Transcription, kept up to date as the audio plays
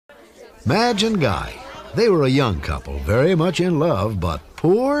Madge and Guy. They were a young couple, very much in love, but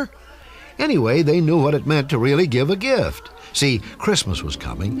poor? Anyway, they knew what it meant to really give a gift. See, Christmas was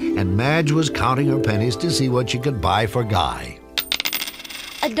coming, and Madge was counting her pennies to see what she could buy for Guy.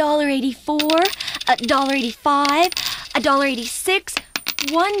 $1.84, $1.85, $1.86,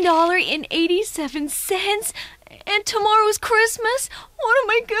 $1.87, and tomorrow's Christmas? What am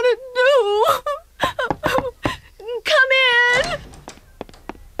I gonna do? Come in!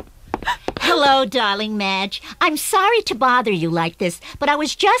 Hello, darling Madge. I'm sorry to bother you like this, but I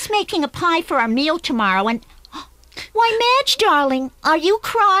was just making a pie for our meal tomorrow and... Why, Madge, darling, are you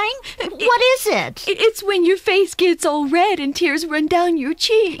crying? What is it? It's when your face gets all red and tears run down your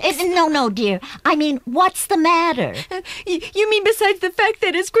cheeks. No, dear. I mean, what's the matter? You mean besides the fact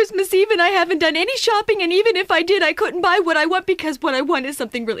that it's Christmas Eve and I haven't done any shopping, and even if I did, I couldn't buy what I want because what I want is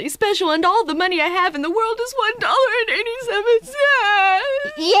something really special, and all the money I have in the world is $1.87.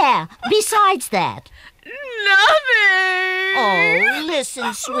 Yeah, besides that. Nothing! Oh,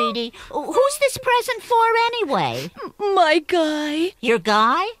 listen, sweetie. Who's this present for anyway? My Guy. Your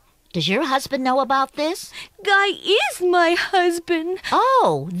Guy? Does your husband know about this? Guy is my husband.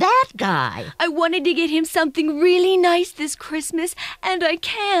 Oh, that Guy. I wanted to get him something really nice this Christmas, and I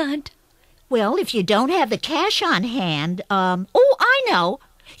can't. Well, if you don't have the cash on hand, oh, I know.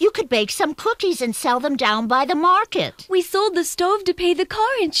 You could bake some cookies and sell them down by the market. We sold the stove to pay the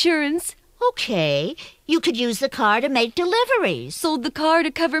car insurance. Okay, you could use the car to make deliveries. Sold the car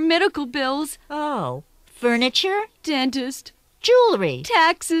to cover medical bills. Oh, furniture? Dentist. Jewelry.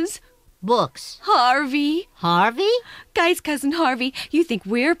 Taxes. Books. Harvey. Harvey? Guy's cousin Harvey. You think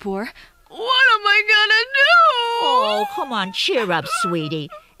we're poor. What am I gonna do? Oh, come on, cheer up, sweetie.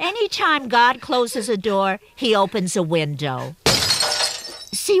 Anytime God closes a door, he opens a window.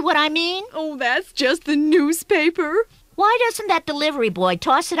 See what I mean? Oh, that's just the newspaper. Why doesn't that delivery boy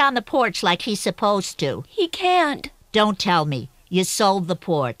toss it on the porch like he's supposed to? He can't. Don't tell me. You sold the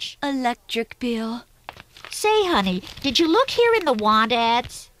porch. Electric bill. Say, honey, did you look here in the want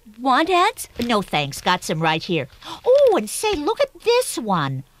ads? Want ads? No, thanks. Got some right here. Oh, and say, look at this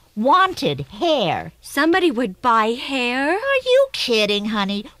one. Wanted hair. Somebody would buy hair? Are you kidding,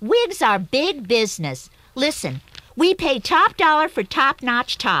 honey? Wigs are big business. Listen, we pay top dollar for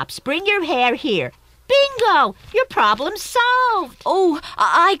top-notch tops. Bring your hair here. Bingo! Your problem's solved. Oh,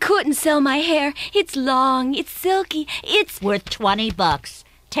 I couldn't sell my hair. It's long, it's silky, it's... Worth $20.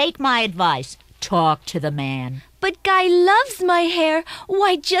 Take my advice. Talk to the man. But Guy loves my hair.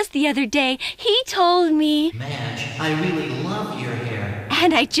 Why, just the other day, he told me... Madge, I really love your hair.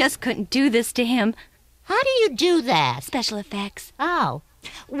 And I just couldn't do this to him. How do you do that? Special effects. Oh.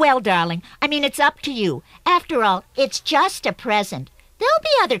 Well, darling, I mean, it's up to you. After all, it's just a present. There'll be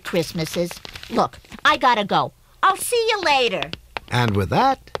other Christmases. Look, I gotta go. I'll see you later. And with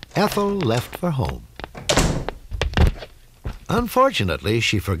that, Ethel left for home. Unfortunately,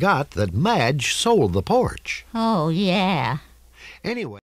 she forgot that Madge sold the porch. Oh, yeah. Anyway...